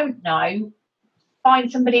you don't know,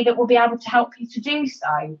 find somebody that will be able to help you to do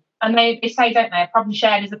so. And they say, don't they, a problem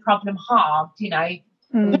shared is a problem halved, you know.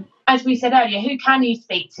 As we said earlier, who can you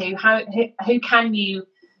speak to? Who can you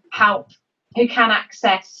help? Who can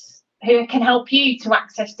help you to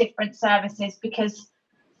access different services? Because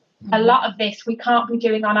a lot of this we can't be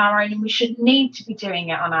doing on our own, and we shouldn't need to be doing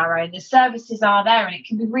it on our own. The services are there, and it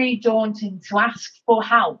can be really daunting to ask for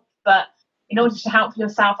help. But in order to help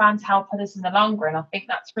yourself and to help others in the long run, I think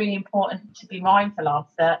that's really important to be mindful of,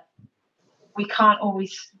 that we can't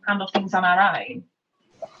always handle things on our own.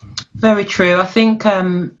 Very true. I think,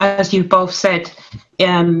 as you both said,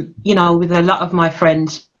 you know, with a lot of my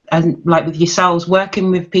friends, and like with yourselves,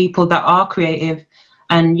 working with people that are creative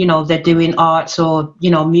and, you know, they're doing arts or,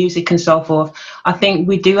 you know, music and so forth, I think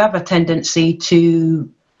we do have a tendency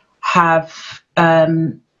to have,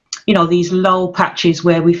 you know, these low patches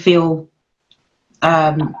where we feel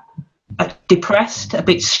depressed, a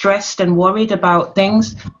bit stressed and worried about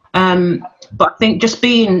things. But I think just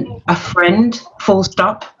being a friend, full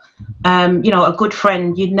stop, you know, a good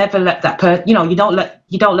friend, you'd never let that person, you know, you don't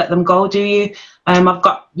let them go, do you? I've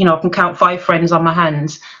got, you know, I can count 5 friends on my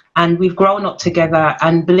hands, and we've grown up together.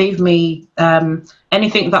 And believe me,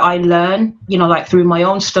 anything that I learn, you know, like through my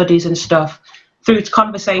own studies and stuff, through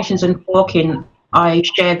conversations and talking, I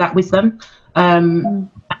share that with them.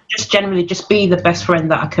 Just generally just be the best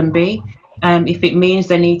friend that I can be. If it means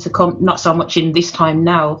they need to come, not so much in this time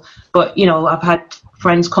now, but, you know, I've had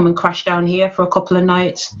friends come and crash down here for a couple of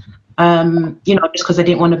nights, you know, just because they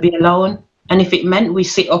didn't want to be alone. And if it meant we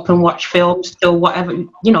sit up and watch films or whatever,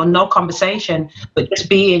 you know, no conversation, but just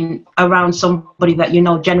being around somebody that, you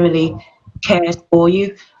know, generally cares for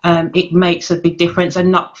you, it makes a big difference,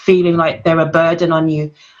 and not feeling like they're a burden on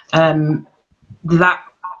you. That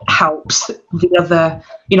helps the other,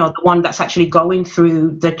 you know, the one that's actually going through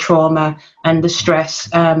the trauma and the stress,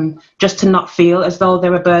 just to not feel as though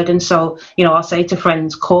they're a burden. So, you know, I'll say to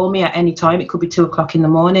friends, call me at any time. It could be 2 o'clock in the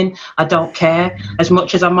morning. I don't care. As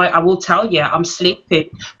much as I will tell you I'm sleeping,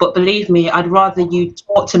 but believe me, I'd rather you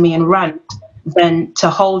talk to me and rant than to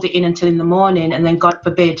hold it in until in the morning, and then God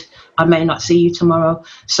forbid I may not see you tomorrow.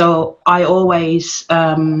 So I always,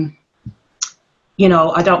 you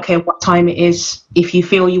know, I don't care what time it is. If you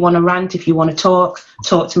feel you want to rant, if you want to talk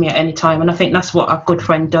to me at any time. And I think that's what a good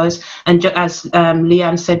friend does. And as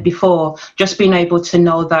Leanne said before, just being able to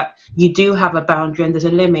know that you do have a boundary and there's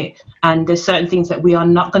a limit, and there's certain things that we are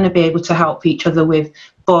not going to be able to help each other with,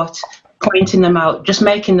 but pointing them out, just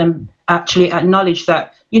making them actually acknowledge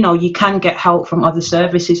that, you know, you can get help from other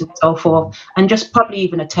services and so forth, and just probably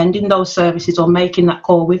even attending those services or making that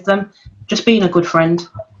call with them, just being a good friend.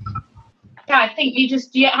 Yeah, I think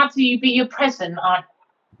you have to be your present on.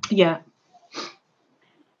 Yeah.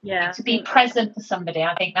 To be present for somebody.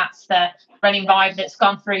 I think that's the running vibe that's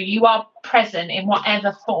gone through. You are present in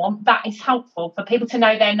whatever form. That is helpful for people to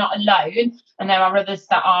know they're not alone, and there are others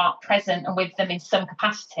that are present and with them in some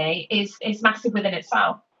capacity is massive within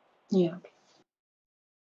itself. Yeah.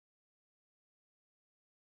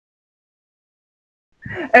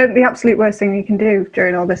 The absolute worst thing you can do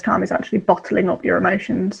during all this time is actually bottling up your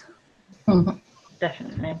emotions. Mm-hmm.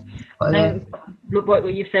 Definitely.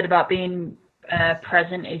 What you've said about being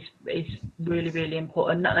present is really, really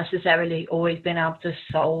important. Not necessarily always being able to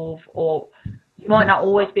solve, or you might not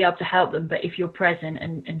always be able to help them, but if you're present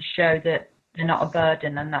and show that they're not a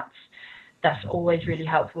burden, then that's always really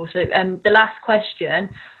helpful. So the last question,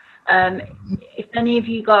 if any of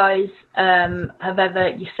you guys have ever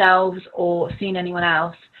yourselves or seen anyone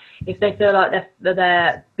else, if they feel like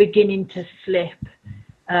they're beginning to slip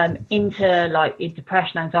into like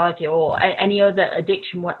depression, anxiety, or any other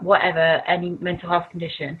addiction, whatever, any mental health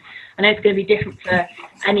condition. I know it's going to be different for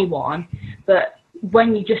anyone, but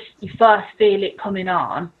when you first feel it coming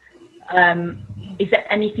on, is there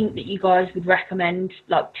anything that you guys would recommend,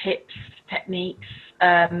 like tips, techniques,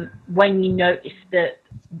 when you notice that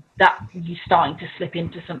you're starting to slip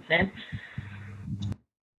into something?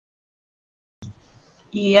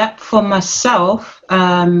 Yeah, for myself,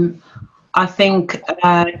 I think,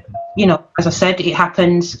 you know, as I said, it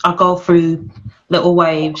happens. I go through little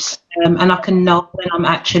waves, and I can know when I'm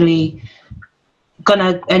actually going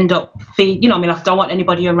to end up you know, I mean, if I don't want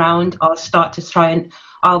anybody around, I'll start to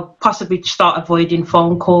I'll possibly start avoiding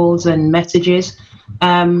phone calls and messages.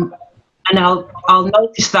 And I'll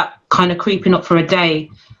notice that kind of creeping up for a day,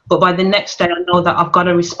 but by the next day, I know that I've got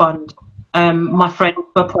to respond. My friends,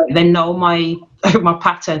 they know my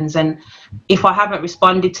patterns, and if I haven't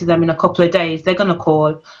responded to them in a couple of days, they're going to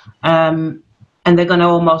call, and they're going to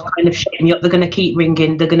almost kind of shut me up. They're going to keep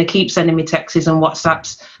ringing. They're going to keep sending me texts and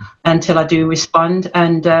WhatsApps until I do respond.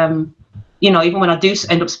 And you know, even when I do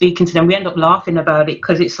end up speaking to them, we end up laughing about it,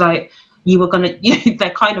 because it's like they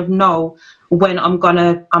kind of know when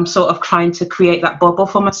I'm sort of trying to create that bubble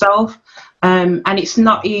for myself, and it's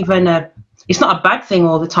not a bad thing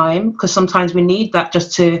all the time, because sometimes we need that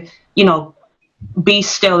just to, you know, be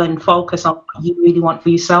still and focus on what you really want for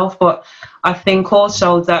yourself. But I think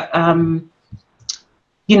also that,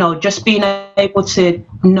 you know, just being able to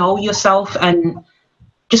know yourself, and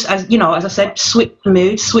just, as you know, as I said, switch the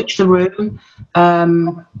mood, switch the room,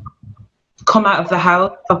 come out of the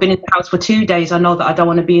house. I've been in the house for 2 days. I know that I don't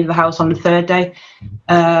want to be in the house on the third day.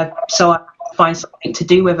 So I find something to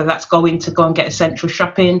do, whether that's go and get essential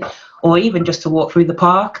shopping, or even just to walk through the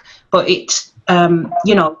park. But it's,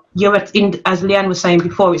 you know, as Leanne was saying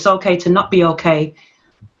before, it's okay to not be okay.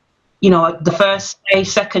 You know, the first day,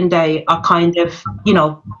 second day, I kind of, you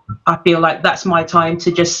know, I feel like that's my time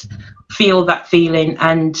to just feel that feeling,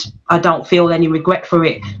 and I don't feel any regret for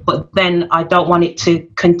it. But then I don't want it to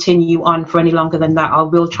continue on for any longer than that. I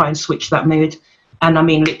will try and switch that mood. And I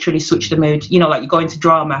mean, literally switch the mood. You know, like you go into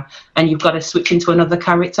drama and you've got to switch into another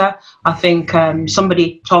character. I think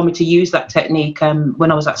somebody told me to use that technique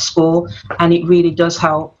when I was at school, and it really does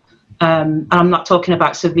help. And I'm not talking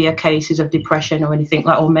about severe cases of depression or anything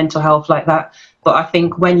like, or mental health like that. But I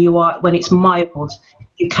think when it's mild,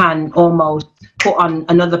 you can almost put on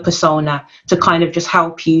another persona to kind of just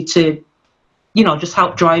help you to just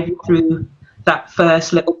help drive you through that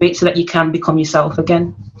first little bit so that you can become yourself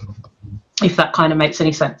again, if that kind of makes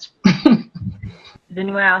any sense. Has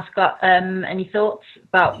anyone else got any thoughts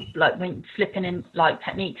about like when slipping in, like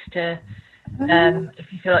techniques to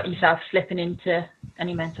if you feel like yourself slipping into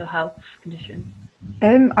any mental health conditions?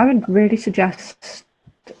 I would really suggest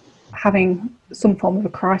having some form of a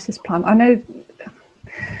crisis plan. I know,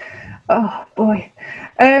 oh boy,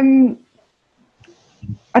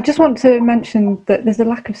 I just want to mention that there's a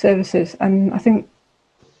lack of services, and I think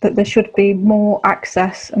that there should be more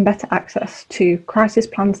access and better access to crisis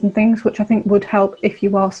plans and things, which I think would help if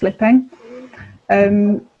you are slipping.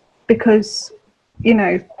 Because,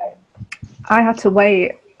 I had to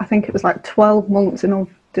wait, I think it was like 12 months in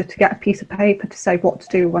order to get a piece of paper to say what to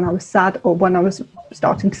do when I was sad or when I was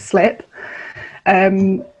starting to slip.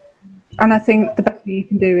 And I think the best thing you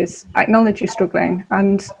can do is acknowledge you're struggling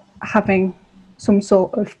and having some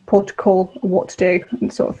sort of protocol of what to do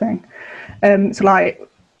and sort of thing. So like,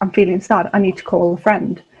 I'm feeling sad, I need to call a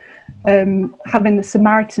friend. Having the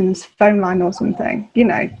Samaritan's phone line or something,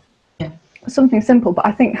 something simple. But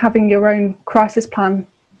I think having your own crisis plan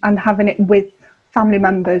and having it with family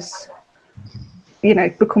members,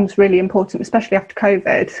 becomes really important, especially after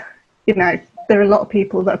COVID. There are a lot of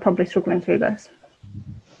people that are probably struggling through this.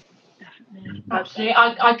 Absolutely,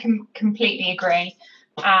 I can completely agree.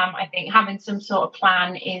 I think having some sort of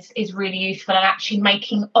plan is really useful, and actually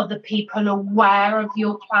making other people aware of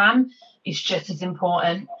your plan is just as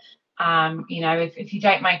important. If you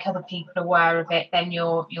don't make other people aware of it, then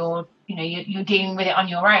you're dealing with it on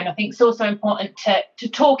your own. I think it's also important to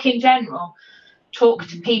talk in general. Talk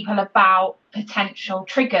to people about potential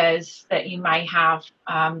triggers that you may have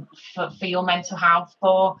for your mental health,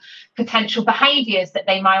 for potential behaviours that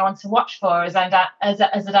they might want to watch for. As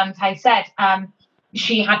Adante said,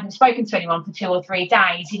 she hadn't spoken to anyone for 2 or 3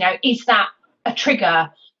 days. Is that a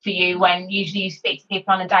trigger for you when usually you speak to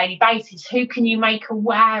people on a daily basis? Who can you make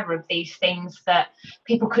aware of these things that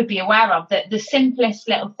people could be aware of? That the simplest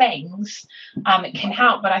little things can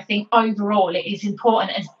help. But I think overall it is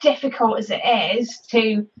important, as difficult as it is,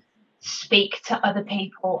 to speak to other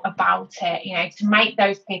people about it, to make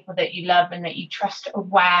those people that you love and that you trust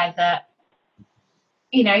aware that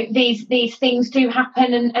these things do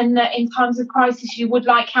happen, and that in times of crisis you would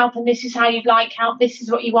like help, and this is how you'd like help, this is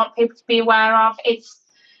what you want people to be aware of.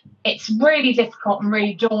 It's really difficult and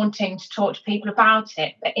really daunting to talk to people about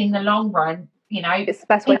it, but in the long run, it's the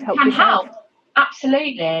best way to help yourself. Help.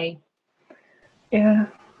 Absolutely. Yeah,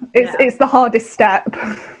 it's the hardest step.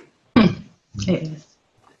 It is.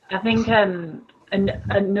 I think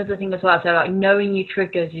another thing as well, so like knowing your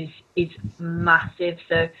triggers is massive.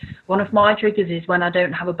 So one of my triggers is when I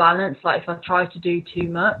don't have a balance, like if I try to do too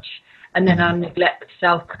much and then I neglect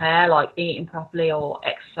self-care, like eating properly or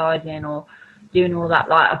exercising or doing all that.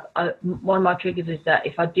 Like one of my triggers is that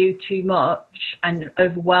if I do too much and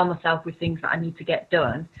overwhelm myself with things that I need to get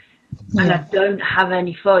done, and I don't have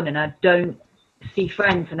any fun, and I don't see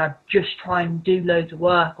friends, and I just try and do loads of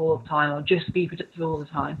work all the time, or just be productive all the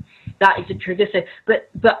time, that is a trigger. So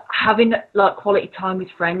but having like quality time with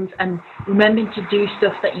friends and remembering to do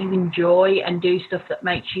stuff that you enjoy and do stuff that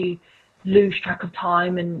makes you lose track of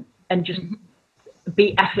time and just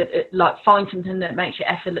be like find something that makes you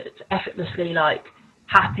effortlessly like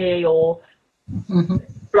happy or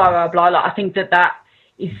blah blah blah. Like I think that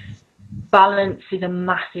is, balance is a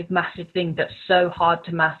massive thing that's so hard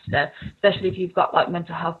to master, especially if you've got like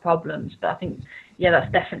mental health problems. But I think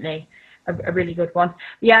that's definitely a really good one.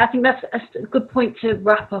 I think that's a good point to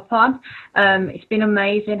wrap up on. It's been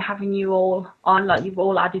amazing having you all on. Like you've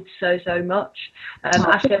all added so much.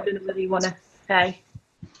 Ashley, I don't know whether you want to say.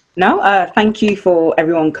 No, thank you for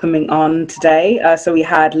everyone coming on today. So we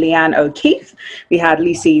had Leanne O'Keeffe, we had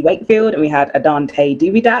Lucy Wakefield, and we had Adante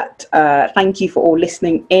Dubidat. Thank you for all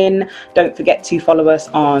listening in. Don't forget to follow us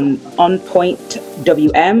on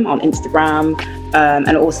OnPointWM on Instagram,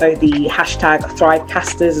 and also the hashtag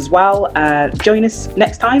ThriveCasters as well. Join us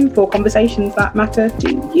next time for conversations that matter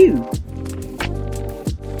to you.